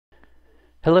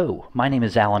Hello, my name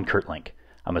is Alan Kirtlink.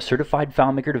 I'm a certified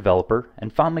FileMaker developer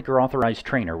and FileMaker authorized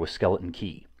trainer with Skeleton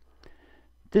Key.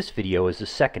 This video is the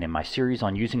second in my series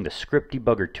on using the script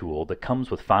debugger tool that comes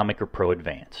with FileMaker Pro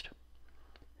Advanced.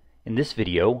 In this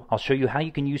video, I'll show you how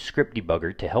you can use Script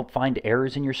Debugger to help find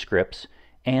errors in your scripts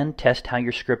and test how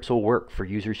your scripts will work for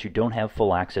users who don't have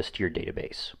full access to your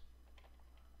database.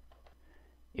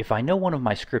 If I know one of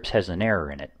my scripts has an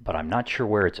error in it, but I'm not sure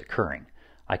where it's occurring,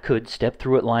 I could step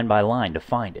through it line by line to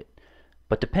find it,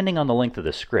 but depending on the length of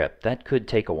the script, that could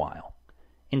take a while.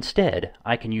 Instead,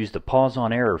 I can use the Pause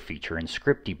on Error feature in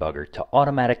Script Debugger to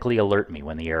automatically alert me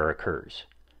when the error occurs.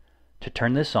 To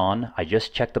turn this on, I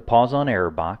just check the Pause on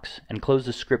Error box and close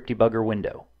the Script Debugger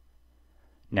window.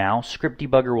 Now, Script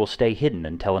Debugger will stay hidden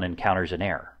until it encounters an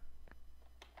error.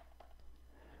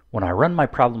 When I run my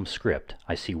problem script,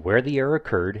 I see where the error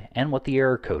occurred and what the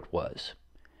error code was.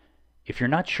 If you're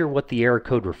not sure what the error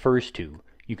code refers to,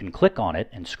 you can click on it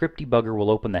and Script Debugger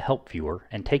will open the Help viewer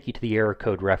and take you to the error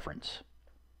code reference.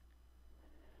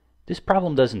 This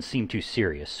problem doesn't seem too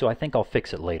serious, so I think I'll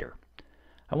fix it later.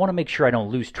 I want to make sure I don't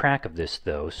lose track of this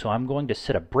though, so I'm going to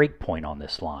set a breakpoint on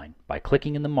this line by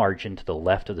clicking in the margin to the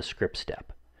left of the script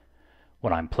step.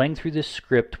 When I'm playing through this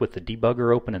script with the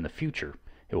debugger open in the future,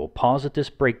 it will pause at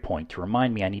this breakpoint to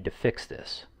remind me I need to fix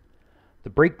this. The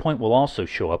breakpoint will also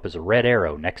show up as a red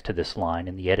arrow next to this line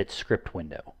in the Edit Script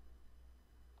window.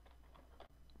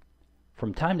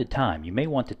 From time to time, you may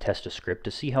want to test a script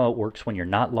to see how it works when you're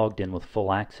not logged in with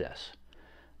full access.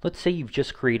 Let's say you've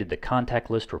just created the contact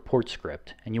list report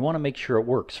script and you want to make sure it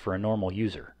works for a normal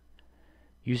user.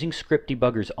 Using Script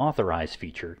Debugger's Authorize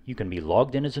feature, you can be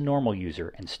logged in as a normal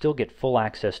user and still get full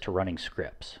access to running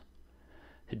scripts.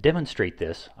 To demonstrate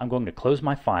this, I'm going to close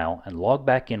my file and log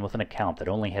back in with an account that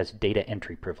only has data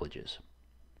entry privileges.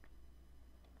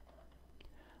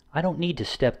 I don't need to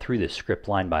step through this script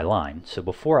line by line, so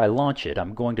before I launch it,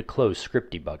 I'm going to close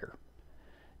Script Debugger.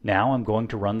 Now I'm going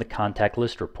to run the contact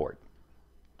list report.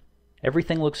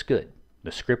 Everything looks good.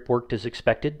 The script worked as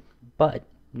expected, but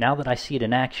now that I see it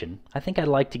in action, I think I'd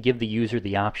like to give the user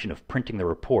the option of printing the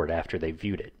report after they've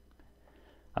viewed it.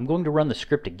 I'm going to run the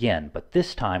script again, but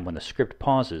this time when the script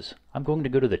pauses, I'm going to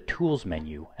go to the Tools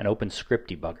menu and open Script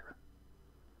Debugger.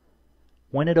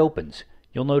 When it opens,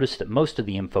 you'll notice that most of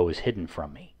the info is hidden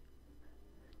from me.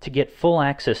 To get full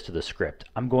access to the script,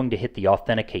 I'm going to hit the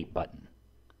Authenticate button.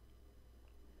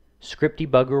 Script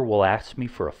Debugger will ask me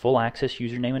for a full access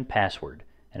username and password,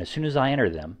 and as soon as I enter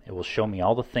them, it will show me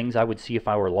all the things I would see if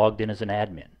I were logged in as an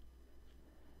admin.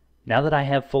 Now that I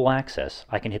have full access,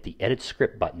 I can hit the Edit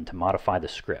Script button to modify the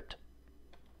script.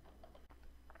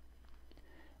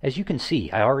 As you can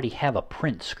see, I already have a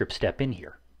print script step in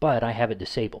here, but I have it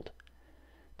disabled.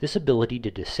 This ability to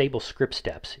disable script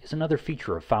steps is another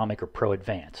feature of FileMaker Pro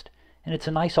Advanced, and it's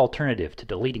a nice alternative to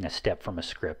deleting a step from a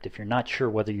script if you're not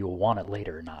sure whether you will want it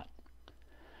later or not.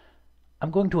 I'm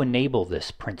going to enable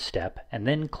this print step and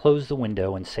then close the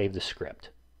window and save the script.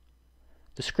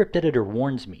 The script editor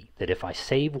warns me that if I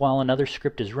save while another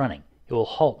script is running, it will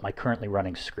halt my currently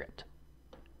running script.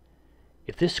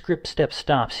 If this script step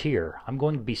stops here, I'm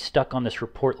going to be stuck on this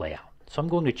report layout, so I'm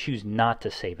going to choose not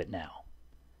to save it now.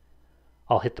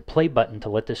 I'll hit the play button to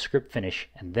let this script finish,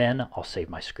 and then I'll save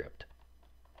my script.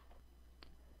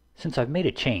 Since I've made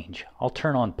a change, I'll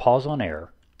turn on Pause on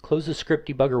Error, close the Script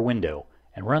Debugger window,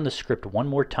 and run the script one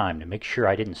more time to make sure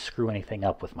I didn't screw anything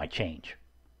up with my change.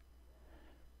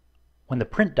 When the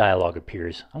print dialog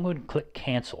appears, I'm going to click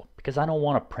Cancel because I don't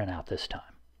want to print out this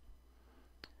time.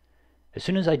 As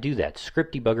soon as I do that,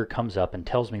 Script Debugger comes up and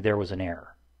tells me there was an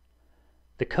error.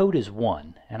 The code is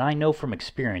 1, and I know from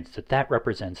experience that that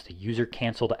represents the user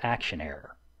canceled action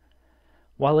error.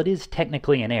 While it is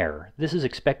technically an error, this is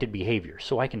expected behavior,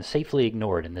 so I can safely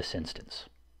ignore it in this instance.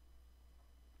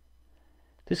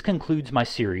 This concludes my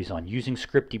series on using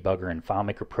Script Debugger in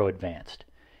FileMaker Pro Advanced.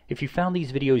 If you found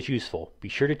these videos useful, be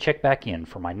sure to check back in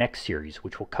for my next series,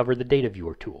 which will cover the Data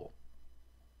Viewer tool.